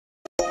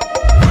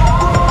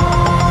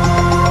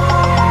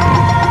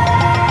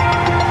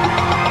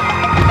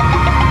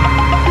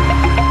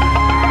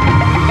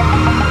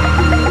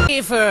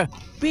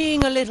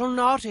little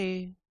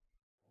naughty.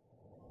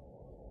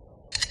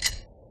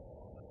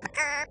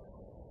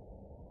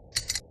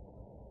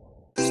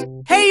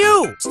 Hey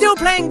you! Still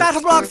playing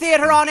Battleblock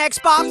Theater on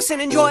Xbox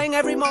and enjoying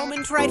every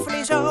moment,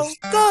 rightfully so?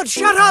 Good,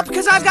 shut up,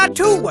 because I've got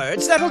 2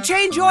 words that'll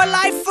change your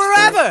life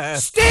forever!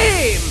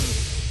 Steam!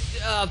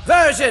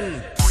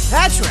 Version!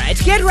 That's right,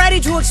 get ready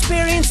to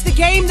experience the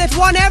game that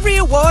won every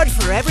award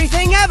for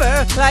everything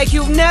ever, like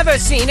you've never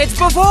seen it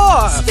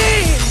before!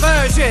 Steam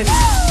Version!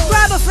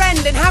 Grab a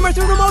friend and hammer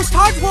through the most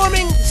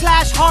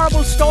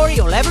heartwarming/horrible story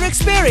you'll ever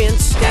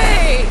experience.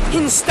 Stay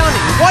in stunning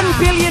 1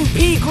 billion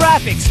p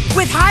graphics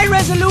with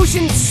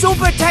high-resolution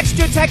super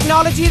texture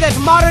technology that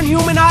modern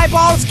human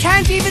eyeballs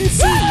can't even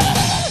see.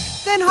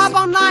 Then hop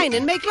online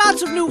and make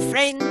lots of new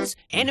friends,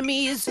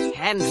 enemies,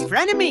 and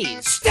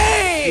frenemies.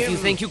 Stay! If you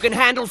think you can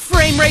handle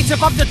frame rates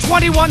of up to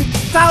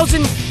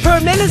 21,000 per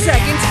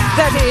millisecond,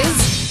 that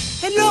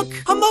is. And look,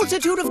 a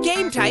multitude of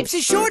game types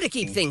is sure to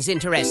keep things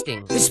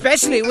interesting.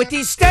 Especially with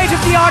these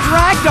state-of-the-art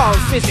ragdoll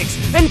physics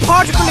and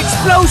particle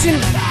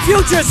explosion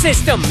future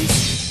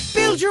systems.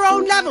 Build your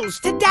own levels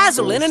to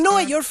dazzle and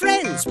annoy your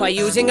friends by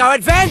using our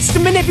advanced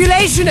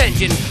manipulation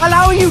engine,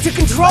 allowing you to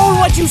control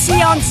what you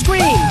see on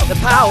screen. The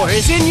power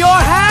is in your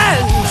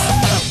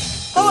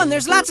hands! Oh, and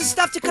there's lots of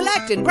stuff to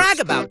collect and brag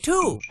about,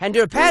 too. And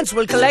your pants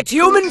will collect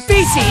human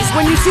feces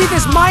when you see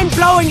this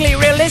mind-blowingly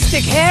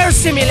realistic hair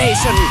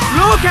simulation.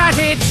 Look at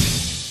it!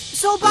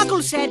 So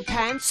buckle said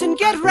pants and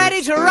get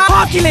ready to rock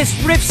Oculus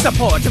Rift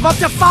support of up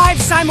to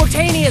 5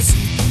 simultaneous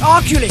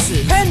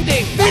Oculuses.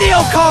 Pending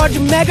video card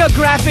mega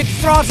graphic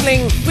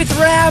throttling with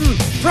RAM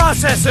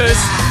processors.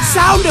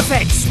 Sound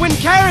effects when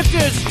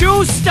characters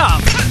do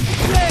stuff.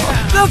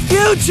 The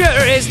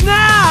future is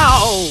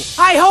now!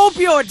 I hope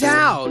you're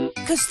down,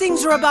 because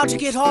things are about to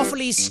get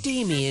awfully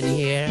steamy in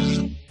here.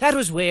 That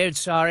was weird,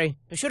 sorry.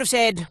 I should have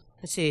said,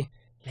 let's see.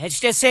 Let's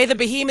just say the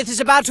Behemoth is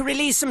about to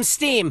release some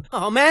steam.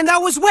 Oh man,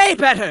 that was way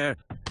better!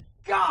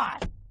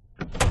 God!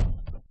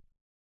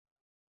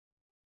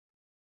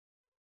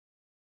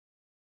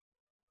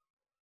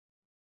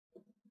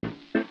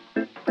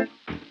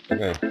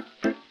 Okay.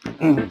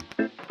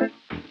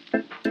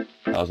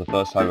 That was the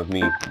first time of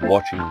me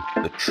watching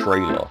the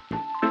trailer.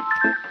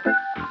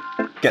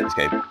 Get this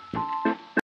game.